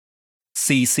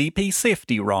CCP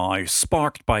safety row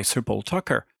sparked by Sir Paul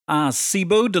Tucker, as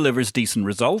CBOE delivers decent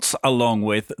results along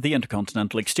with the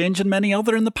Intercontinental Exchange and many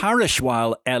other in the parish,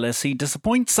 while LSE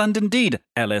disappoints and indeed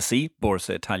LSE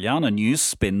Borsa Italiana news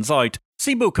spins out.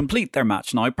 CBOE complete their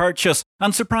MatchNow purchase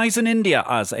and surprise in India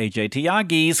as Ajay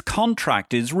Tyagi's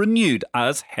contract is renewed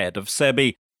as head of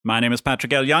Sebi. My name is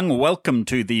Patrick L. Young. Welcome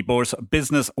to the Bourse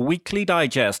Business Weekly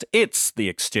Digest. It's the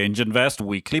Exchange Invest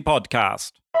Weekly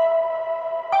Podcast.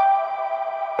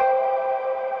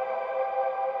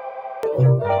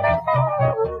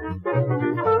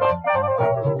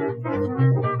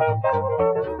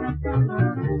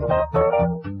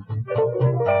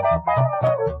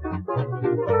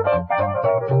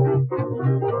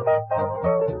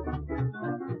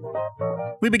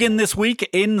 We begin this week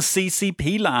in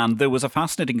CCP land. There was a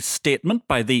fascinating statement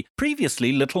by the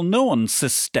previously little-known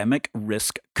Systemic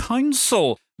Risk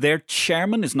Council. Their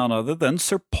chairman is none other than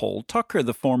Sir Paul Tucker,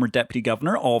 the former Deputy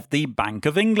Governor of the Bank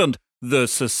of England. The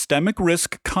Systemic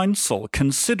Risk Council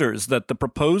considers that the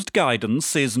proposed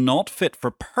guidance is not fit for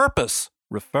purpose,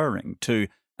 referring to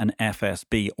an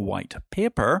FSB white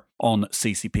paper on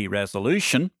CCP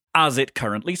resolution, as it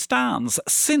currently stands,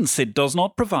 since it does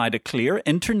not provide a clear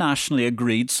internationally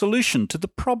agreed solution to the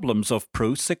problems of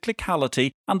procyclicality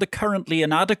and the currently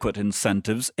inadequate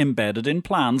incentives embedded in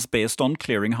plans based on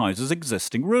clearinghouses'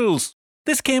 existing rules.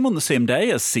 This came on the same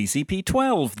day as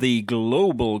CCP12, the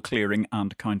global clearing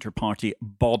and counterparty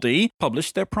body,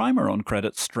 published their primer on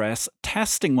credit stress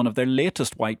testing, one of their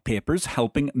latest white papers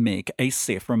helping make a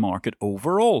safer market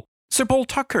overall. Sir Paul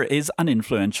Tucker is an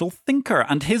influential thinker,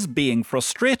 and his being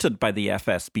frustrated by the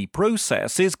FSB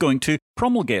process is going to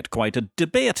promulgate quite a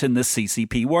debate in the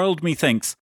CCP world,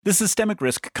 methinks. The Systemic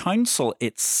Risk Council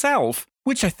itself,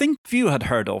 which I think few had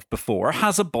heard of before,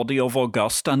 has a body of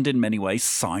august and in many ways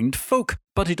sound folk,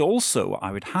 but it also,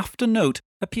 I would have to note,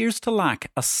 appears to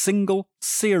lack a single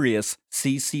serious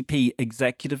CCP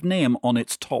executive name on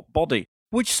its top body,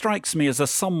 which strikes me as a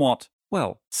somewhat,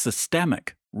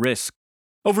 systemic risk.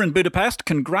 Over in Budapest,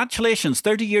 congratulations,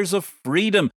 30 years of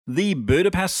freedom. The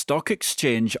Budapest Stock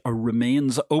Exchange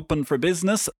remains open for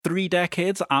business 3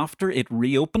 decades after it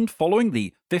reopened following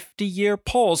the 50-year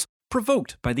pause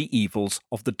provoked by the evils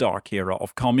of the dark era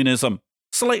of communism.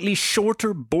 Slightly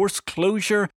shorter bourse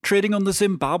closure, trading on the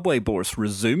Zimbabwe bourse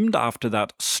resumed after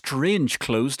that strange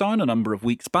close down a number of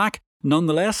weeks back.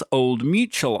 Nonetheless, Old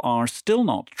Mutual are still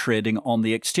not trading on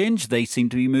the exchange. They seem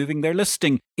to be moving their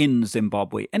listing in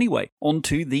Zimbabwe anyway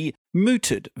onto the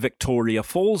mooted Victoria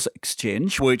Falls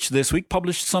exchange, which this week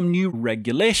published some new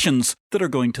regulations that are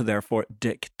going to therefore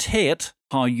dictate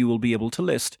how you will be able to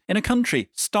list in a country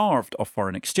starved of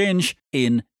foreign exchange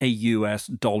in a US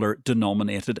dollar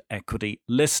denominated equity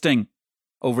listing.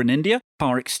 Over in India,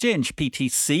 Power Exchange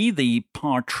PTC, the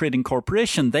power trading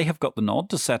corporation, they have got the nod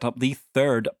to set up the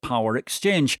third power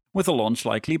exchange, with a launch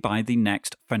likely by the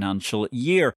next financial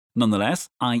year. Nonetheless,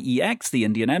 IEX, the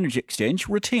Indian Energy Exchange,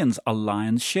 retains a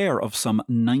lion's share of some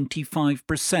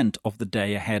 95% of the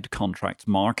day-ahead contracts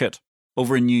market.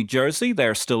 Over in New Jersey,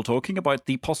 they're still talking about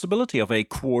the possibility of a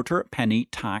quarter-penny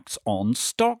tax on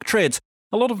stock trades.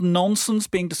 A lot of nonsense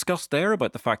being discussed there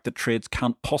about the fact that trades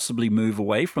can't possibly move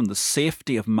away from the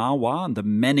safety of Mahwah and the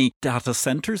many data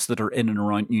centres that are in and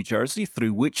around New Jersey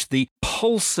through which the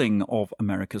pulsing of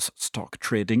America's stock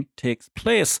trading takes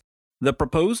place. The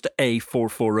proposed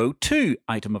A4402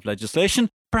 item of legislation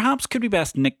perhaps could be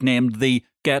best nicknamed the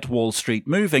Get Wall Street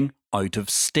Moving Out of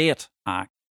State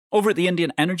Act. Over at the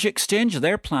Indian Energy Exchange,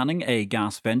 they're planning a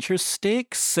gas venture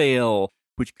stake sale,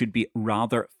 which could be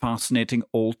rather fascinating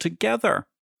altogether.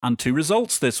 And 2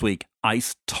 results this week.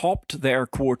 ICE topped their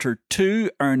Q2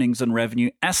 earnings and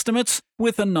revenue estimates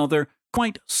with another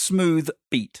quite smooth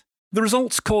beat. The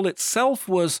results call itself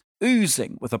was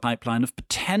oozing with a pipeline of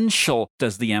potential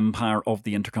as the empire of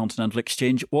the Intercontinental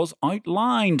Exchange was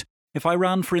outlined. If I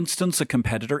ran, for instance, a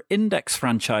competitor index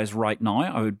franchise right now,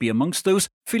 I would be amongst those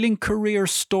feeling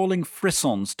career-stalling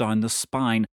frissons down the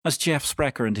spine as Jeff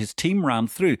Sprecher and his team ran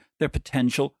through their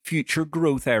potential future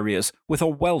growth areas with a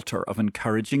welter of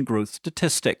encouraging growth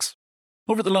statistics.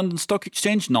 Over at the London Stock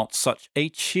Exchange, not such a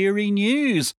cheery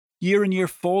news. Year-on-year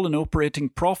fall in operating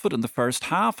profit in the first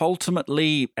half.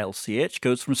 Ultimately, LCH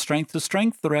goes from strength to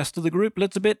strength. The rest of the group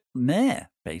looks a bit meh,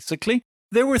 basically.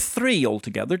 There were 3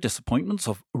 altogether disappointments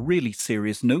of really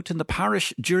serious note in the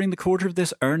parish during the quarter of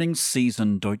this earnings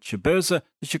season: Deutsche Börse,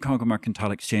 the Chicago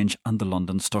Mercantile Exchange and the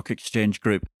London Stock Exchange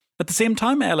Group. At the same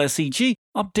time, LSEG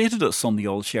updated us on the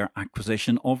all-share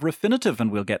acquisition of Refinitiv,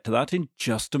 and we'll get to that in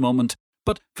just a moment.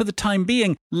 But for the time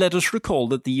being, let us recall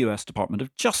that the US Department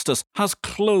of Justice has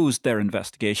closed their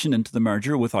investigation into the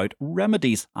merger without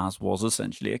remedies, as was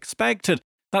essentially expected.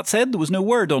 That said, there was no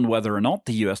word on whether or not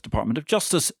the US Department of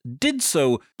Justice did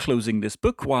so, closing this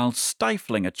book while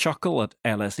stifling a chuckle at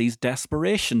LSE's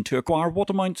desperation to acquire what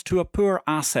amounts to a poor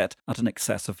asset at an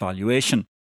excessive valuation.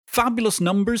 Fabulous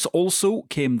numbers also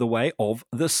came the way of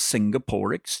the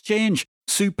Singapore Exchange.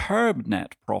 Superb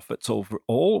net profits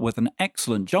overall, with an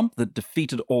excellent jump that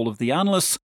defeated all of the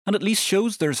analysts, and at least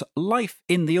shows there's life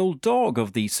in the old dog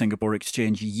of the Singapore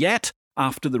Exchange yet,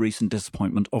 after the recent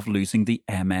disappointment of losing the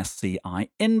MSCI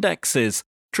indexes.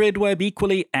 TradeWeb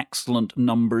equally excellent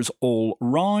numbers all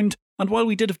round. And while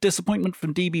we did have disappointment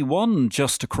from DB1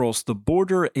 just across the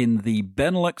border in the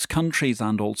Benelux countries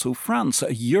and also France,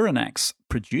 Euronext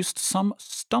produced some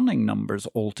stunning numbers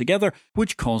altogether,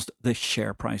 which caused the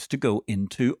share price to go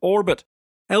into orbit.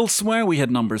 Elsewhere, we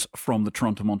had numbers from the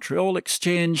Toronto-Montreal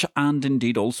Exchange and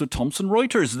indeed also Thomson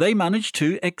Reuters. They managed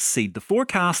to exceed the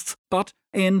forecasts, but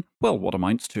in, well, what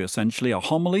amounts to essentially a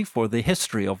homily for the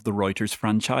history of the Reuters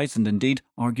franchise and indeed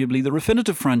arguably the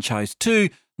Refinitiv franchise too.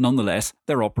 Nonetheless,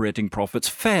 their operating profits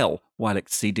fell while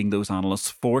exceeding those analysts'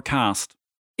 forecast.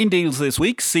 In deals this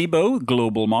week, CBOE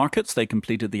Global Markets, they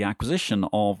completed the acquisition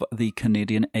of the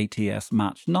Canadian ATS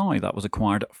MatchNow that was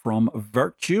acquired from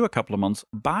Virtue a couple of months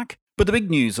back. But the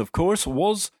big news, of course,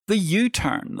 was the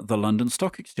U-turn. The London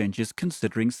Stock Exchange is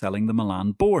considering selling the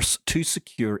Milan Bourse to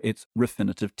secure its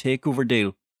Refinitiv takeover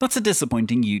deal. That's a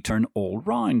disappointing U-turn all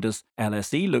round, as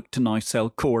LSE look to now sell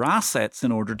core assets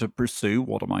in order to pursue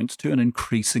what amounts to an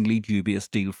increasingly dubious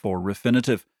deal for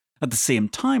Refinitiv. At the same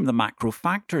time, the macro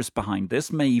factors behind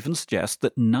this may even suggest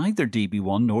that neither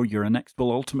DB1 nor Euronext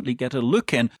will ultimately get a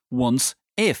look in once,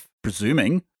 if,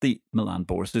 presuming, the Milan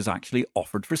Bourse is actually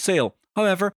offered for sale.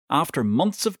 However, after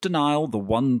months of denial, the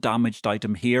one damaged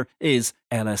item here is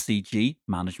LSEG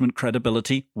management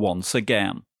credibility once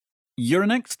again.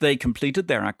 Euronext, they completed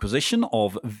their acquisition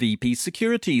of VP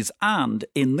Securities, and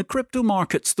in the crypto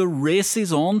markets, the race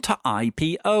is on to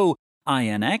IPO.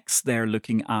 INX, they're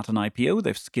looking at an IPO.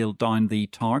 They've scaled down the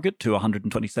target to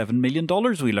 $127 million,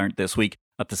 we learnt this week.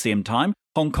 At the same time,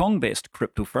 Hong Kong-based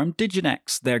crypto firm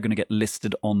Diginex, they're going to get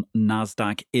listed on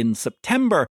Nasdaq in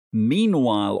September.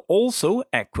 Meanwhile, also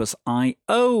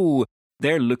Equus.io,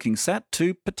 they're looking set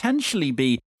to potentially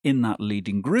be in that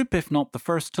leading group, if not the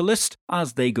first to list,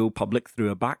 as they go public through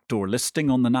a backdoor listing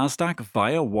on the Nasdaq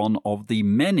via one of the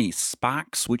many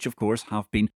SPACs, which of course have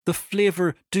been the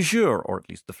flavour du jour, or at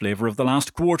least the flavour of the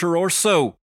last quarter or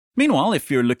so. Meanwhile, if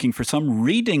you're looking for some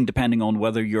reading, depending on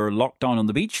whether you're locked down on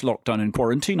the beach, locked down in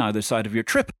quarantine either side of your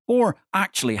trip, or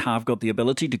actually have got the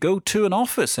ability to go to an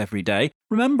office every day,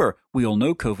 remember, we all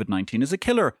know COVID-19 is a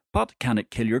killer, but can it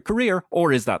kill your career,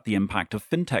 or is that the impact of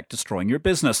fintech destroying your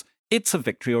business? It's a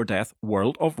victory or death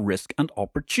world of risk and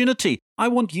opportunity. I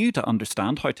want you to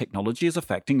understand how technology is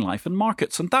affecting life and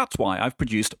markets, and that's why I've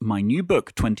produced my new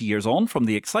book, 20 Years On from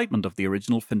the Excitement of the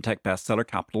Original FinTech Bestseller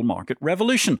Capital Market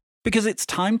Revolution. Because it's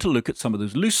time to look at some of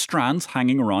those loose strands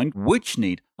hanging around which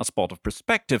need a spot of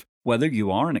perspective, whether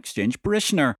you are an exchange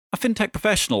parishioner, a fintech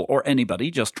professional, or anybody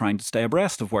just trying to stay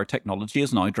abreast of where technology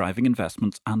is now driving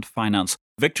investments and finance.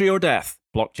 Victory or death,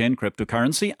 blockchain,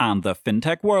 cryptocurrency, and the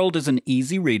fintech world is an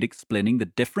easy read explaining the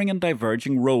differing and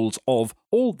diverging roles of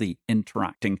all the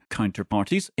interacting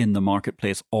counterparties in the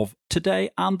marketplace of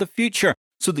today and the future,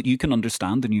 so that you can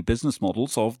understand the new business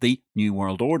models of the new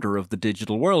world order of the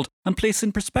digital world and place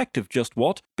in perspective just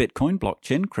what Bitcoin,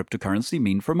 blockchain, cryptocurrency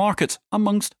mean for markets,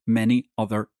 amongst many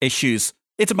other issues.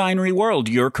 It's a binary world.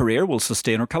 Your career will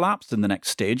sustain or collapse in the next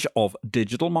stage of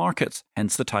digital markets,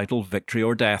 hence the title Victory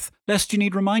or Death, lest you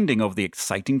need reminding of the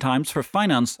exciting times for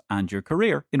finance and your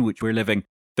career in which we're living.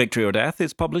 Victory or Death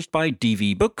is published by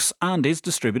DV Books and is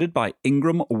distributed by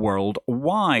Ingram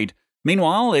worldwide.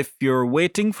 Meanwhile, if you're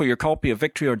waiting for your copy of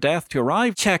Victory or Death to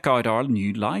arrive, check out our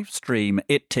new live stream.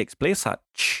 It takes place at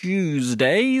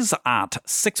Tuesdays at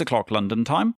 6 o'clock London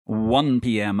time, 1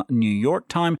 p.m. New York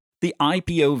time, the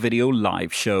IPO video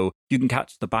live show. You can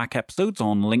catch the back episodes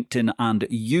on LinkedIn and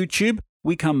YouTube.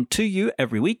 We come to you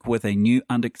every week with a new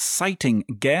and exciting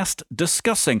guest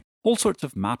discussing all sorts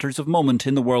of matters of moment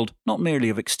in the world, not merely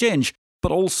of exchange,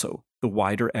 but also the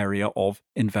wider area of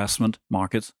investment,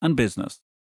 markets and business.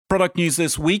 Product news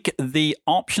this week, the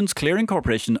Options Clearing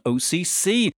Corporation,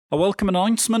 OCC, a welcome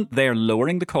announcement. They're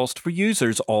lowering the cost for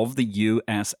users of the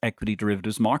US equity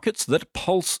derivatives markets that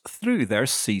pulse through their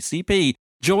CCP.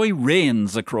 Joy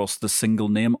reigns across the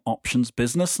single-name options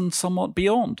business and somewhat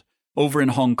beyond. Over in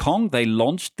Hong Kong, they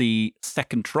launched the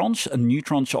second tranche, a new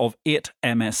tranche of 8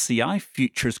 MSCI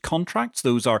futures contracts.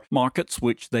 Those are markets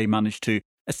which they managed to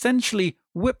essentially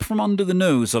whipped from under the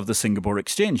nose of the Singapore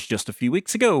Exchange just a few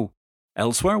weeks ago.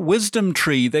 Elsewhere, Wisdom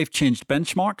Tree, they've changed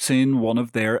benchmarks in one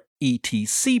of their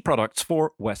ETC products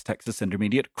for West Texas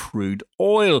Intermediate crude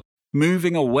oil,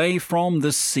 moving away from the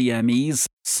CME's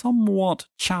somewhat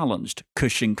challenged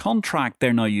Cushing contract.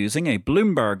 They're now using a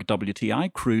Bloomberg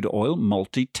WTI crude oil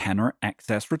multi-tenor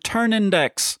excess return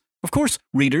index. Of course,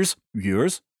 readers,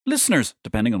 viewers, listeners,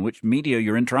 depending on which media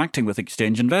you're interacting with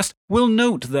Exchange Invest, will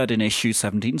note that in issue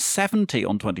 1770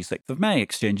 on 26th of May,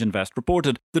 Exchange Invest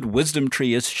reported that Wisdom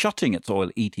Tree is shutting its oil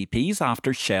ETPs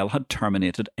after Shell had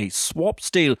terminated a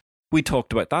swaps deal. We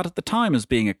talked about that at the time as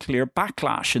being a clear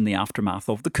backlash in the aftermath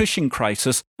of the Cushing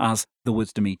crisis as the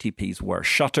Wisdom ETPs were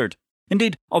shuttered.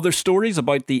 Indeed, other stories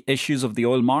about the issues of the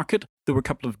oil market. There were a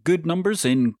couple of good numbers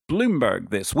in Bloomberg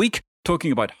this week,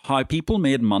 talking about how people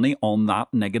made money on that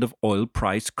negative oil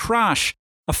price crash.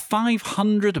 A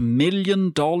 $500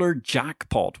 million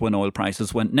jackpot when oil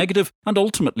prices went negative and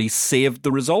ultimately saved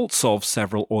the results of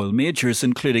several oil majors,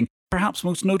 including, perhaps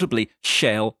most notably,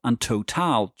 Shell and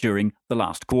Total during the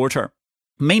last quarter.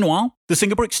 Meanwhile, the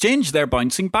Singapore Exchange, they're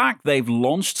bouncing back. They've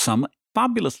launched some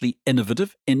fabulously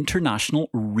innovative international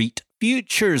REIT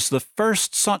futures, the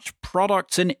first such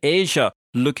products in Asia,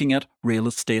 looking at real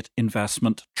estate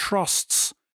investment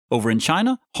trusts. Over in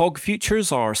China, hog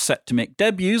futures are set to make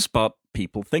debuts, but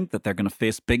people think that they're going to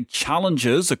face big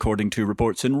challenges, according to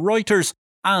reports in Reuters.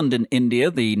 And in India,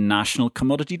 the National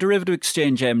Commodity Derivative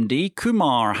Exchange MD,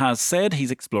 Kumar, has said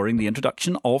he's exploring the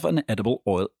introduction of an edible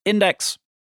oil index.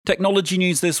 Technology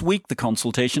news this week, the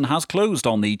consultation has closed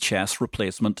on the CHESS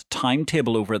replacement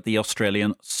timetable over at the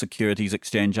Australian Securities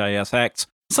Exchange ASX.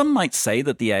 Some might say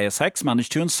that the ASX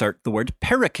managed to insert the word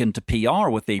Pyrrhic into PR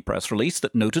with a press release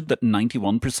that noted that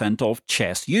 91% of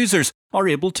CHESS users are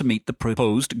able to meet the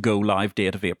proposed go-live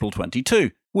date of April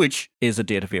 22, which is a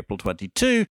date of April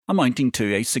 22, amounting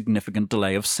to a significant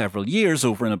delay of several years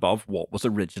over and above what was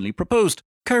originally proposed.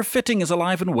 Curve fitting is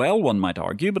alive and well, one might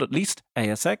argue, but at least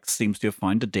ASX seems to have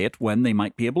found a date when they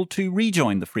might be able to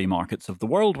rejoin the free markets of the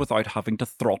world without having to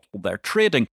throttle their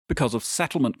trading because of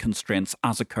settlement constraints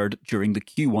as occurred during the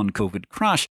Q1 COVID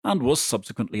crash and was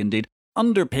subsequently indeed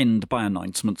underpinned by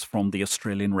announcements from the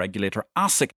Australian regulator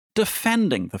ASIC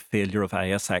defending the failure of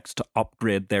ASX to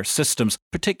upgrade their systems,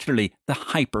 particularly the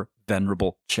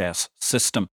hyper-venerable CHESS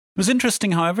system. It was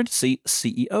interesting, however, to see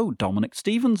CEO Dominic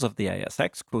Stevens of the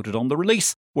ASX quoted on the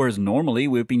release, whereas normally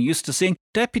we've been used to seeing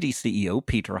Deputy CEO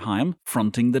Peter Hyam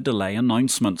fronting the delay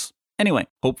announcements. Anyway,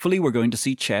 hopefully we're going to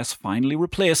see CHESS finally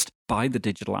replaced by the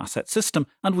digital asset system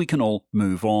and we can all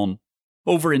move on.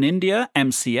 Over in India,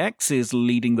 MCX is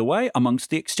leading the way amongst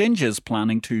the exchanges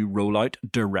planning to roll out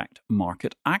direct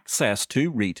market access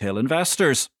to retail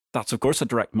investors. That's, of course, a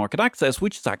direct market access,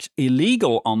 which is actually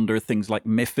illegal under things like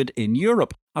MiFID in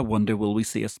Europe. I wonder, will we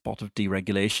see a spot of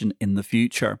deregulation in the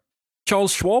future?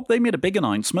 Charles Schwab, they made a big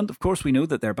announcement. Of course, we know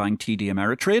that they're buying TD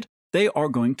Ameritrade. They are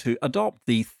going to adopt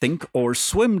the Think or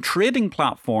Swim trading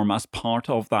platform as part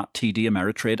of that TD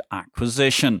Ameritrade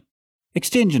acquisition.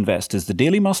 Exchange Invest is the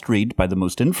daily must-read by the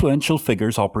most influential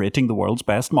figures operating the world's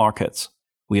best markets.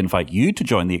 We invite you to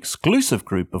join the exclusive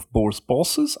group of bourse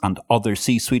bosses and other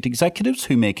C-suite executives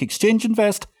who make Exchange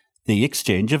Invest the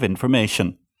exchange of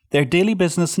information, their daily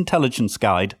business intelligence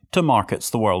guide to markets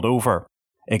the world over.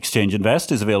 Exchange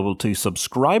Invest is available to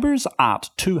subscribers at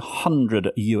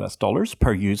 $200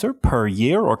 per user per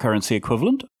year or currency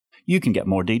equivalent. You can get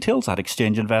more details at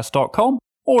exchangeinvest.com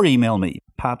or email me,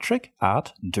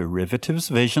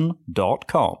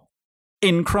 patrick@derivativesvision.com.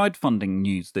 In crowdfunding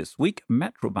news this week,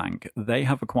 Metrobank, they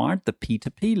have acquired the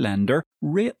P2P lender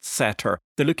RateSetter.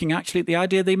 They're looking actually at the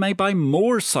idea they may buy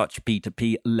more such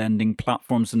P2P lending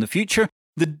platforms in the future.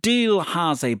 The deal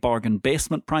has a bargain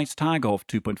basement price tag of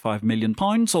 £2.5 million,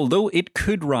 although it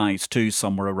could rise to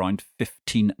somewhere around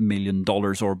 $15 million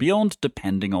or beyond,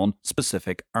 depending on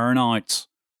specific earnouts.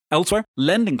 Elsewhere,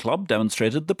 Lending Club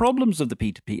demonstrated the problems of the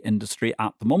P2P industry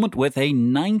at the moment with a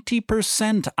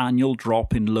 90% annual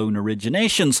drop in loan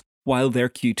originations, while their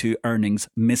Q2 earnings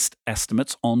missed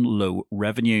estimates on low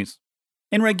revenues.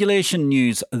 In regulation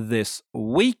news this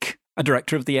week, a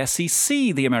director of the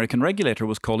SEC, the American regulator,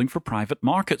 was calling for private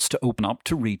markets to open up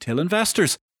to retail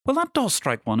investors. Well, that does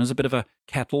strike one as a bit of a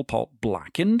kettle pot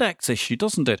black index issue,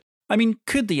 doesn't it? I mean,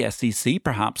 could the SEC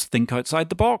perhaps think outside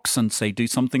the box and say do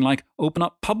something like open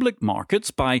up public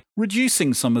markets by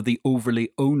reducing some of the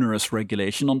overly onerous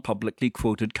regulation on publicly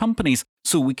quoted companies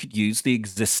so we could use the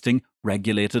existing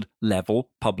regulated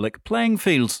level public playing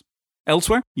fields?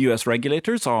 Elsewhere, US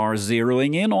regulators are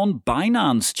zeroing in on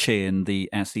Binance Chain. The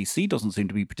SEC doesn't seem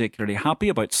to be particularly happy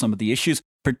about some of the issues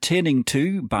pertaining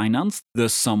to Binance, the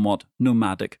somewhat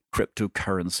nomadic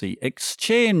cryptocurrency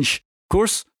exchange. Of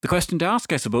course, the question to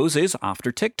ask, I suppose, is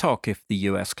after TikTok, if the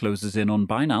US closes in on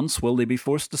Binance, will they be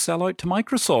forced to sell out to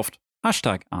Microsoft?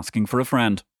 Hashtag asking for a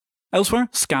friend. Elsewhere,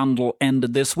 scandal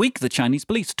ended this week. The Chinese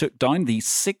police took down the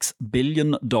 $6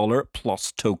 billion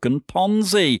plus token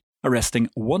Ponzi, arresting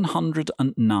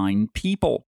 109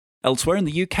 people. Elsewhere in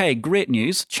the UK, great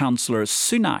news, Chancellor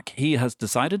Sunak, he has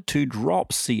decided to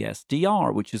drop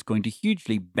CSDR, which is going to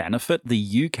hugely benefit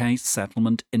the UK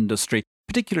settlement industry,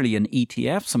 particularly in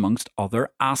ETFs amongst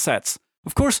other assets.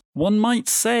 Of course, one might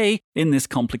say, in this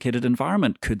complicated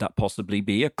environment, could that possibly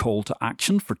be a call to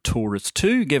action for Taurus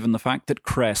too, given the fact that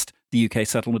Crest, the UK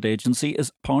settlement agency,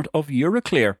 is part of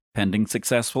Euroclear, pending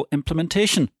successful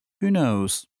implementation? Who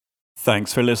knows?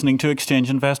 Thanks for listening to Exchange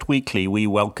Invest Weekly. We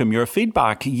welcome your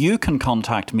feedback. You can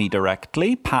contact me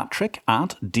directly,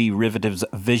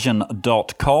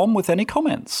 patrick@derivativesvision.com, with any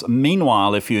comments.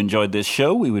 Meanwhile, if you enjoyed this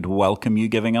show, we would welcome you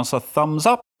giving us a thumbs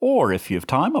up, or if you have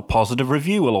time, a positive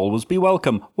review will always be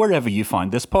welcome, wherever you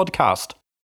find this podcast.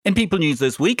 In People News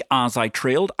this week, as I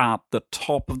trailed at the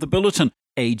top of the bulletin,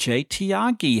 Ajay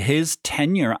Tyagi, his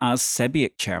tenure as Sebi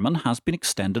chairman has been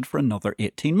extended for another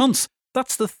 18 months.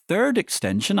 That's the third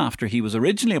extension after he was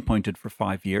originally appointed for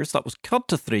 5 years. That was cut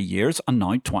to 3 years, and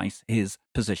now twice his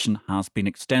position has been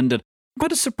extended.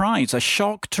 Quite a surprise, a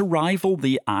shock to rival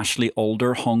the Ashley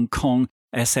Alder Hong Kong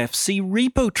SFC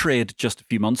repo trade just a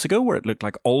few months ago, where it looked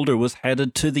like Alder was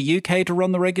headed to the UK to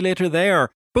run the regulator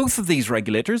there. Both of these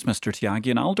regulators, Mr. Tyagi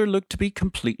and Alder, looked to be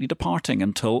completely departing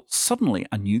until suddenly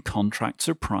a new contract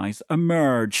surprise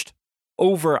emerged.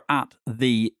 Over at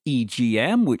the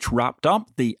EGM, which wrapped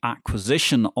up the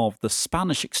acquisition of the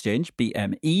Spanish exchange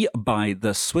BME by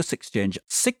the Swiss exchange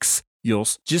SIX,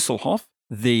 Jos Gisselhoff,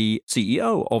 the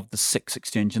CEO of the SIX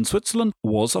exchange in Switzerland,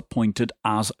 was appointed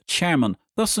as chairman,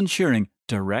 thus ensuring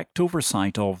direct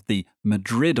oversight of the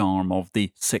Madrid arm of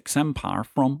the SIX empire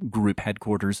from group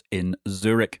headquarters in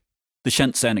Zurich. The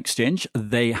Shenzhen exchange,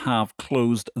 they have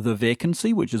closed the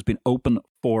vacancy, which has been open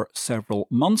for several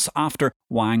months after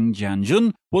Wang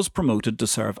Jianjun was promoted to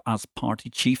serve as party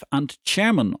chief and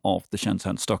chairman of the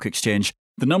Shenzhen Stock Exchange.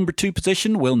 The number 2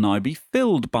 position will now be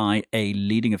filled by a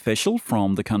leading official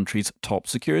from the country's top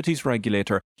securities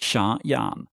regulator, Xia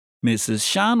Yan. Mrs.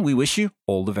 Shan, we wish you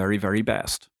all the very, very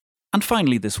best. And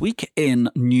finally this week, in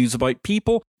News About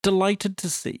People, delighted to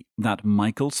see that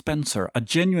Michael Spencer, a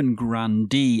genuine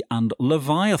grandee and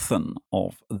leviathan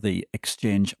of the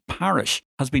exchange parish,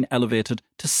 has been elevated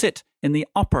to sit in the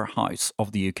upper house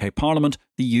of the UK Parliament,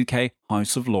 the UK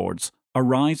House of Lords.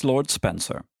 Arise, Lord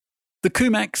Spencer. The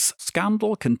Cum-Ex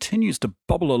scandal continues to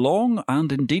bubble along,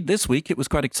 and indeed this week it was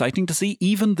quite exciting to see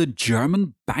even the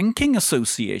German Banking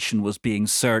Association was being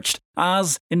searched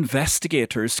as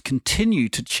investigators continue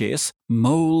to chase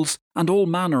moles and all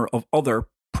manner of other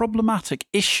problematic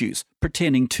issues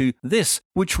pertaining to this,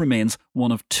 which remains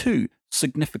one of 2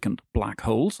 significant black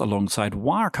holes alongside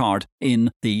Wirecard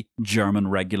in the German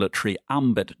regulatory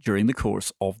ambit during the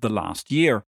course of the last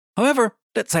year. However,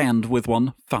 let's end with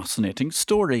one fascinating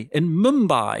story. In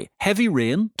Mumbai, heavy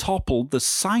rain toppled the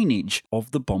signage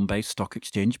of the Bombay Stock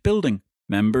Exchange building.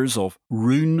 Members of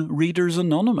Rune Readers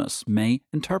Anonymous may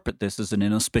interpret this as an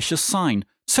inauspicious sign.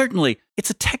 Certainly, it's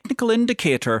a technical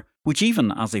indicator, which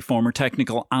even as a former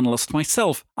technical analyst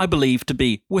myself, I believe to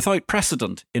be without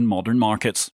precedent in modern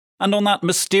markets. And on that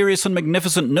mysterious and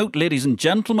magnificent note, ladies and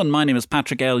gentlemen, my name is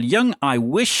Patrick L. Young. I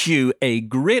wish you a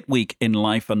great week in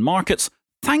life and markets.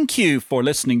 Thank you for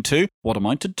listening to what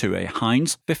amounted to a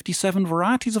Heinz 57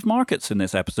 varieties of markets in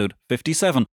this episode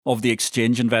 57 of the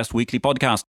Exchange Invest Weekly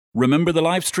podcast. Remember the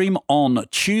live stream on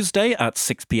Tuesday at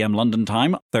 6 p.m. London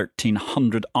time,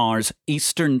 1300 hours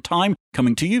Eastern time,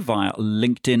 coming to you via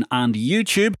LinkedIn and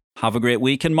YouTube. Have a great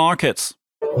week in markets.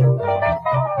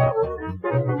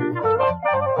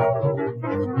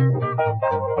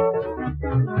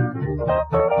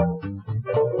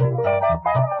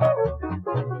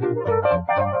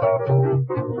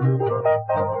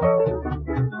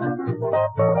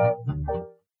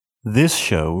 This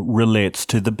show relates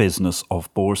to the business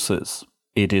of bourses.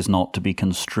 It is not to be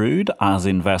construed as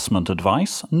investment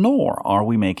advice, nor are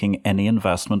we making any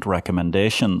investment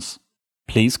recommendations.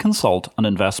 Please consult an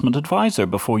investment advisor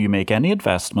before you make any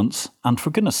investments, and for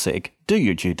goodness sake, do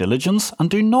your due diligence and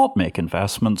do not make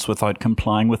investments without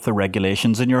complying with the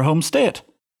regulations in your home state.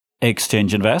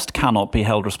 Exchange Invest cannot be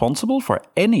held responsible for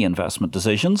any investment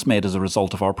decisions made as a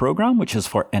result of our program, which is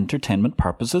for entertainment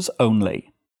purposes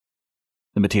only.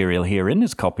 The material herein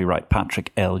is copyright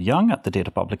Patrick L. Young at the date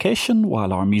of publication,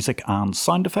 while our music and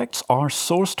sound effects are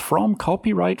sourced from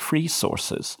copyright-free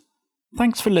sources.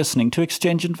 Thanks for listening to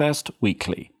Exchange Invest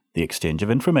Weekly, the exchange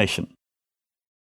of information.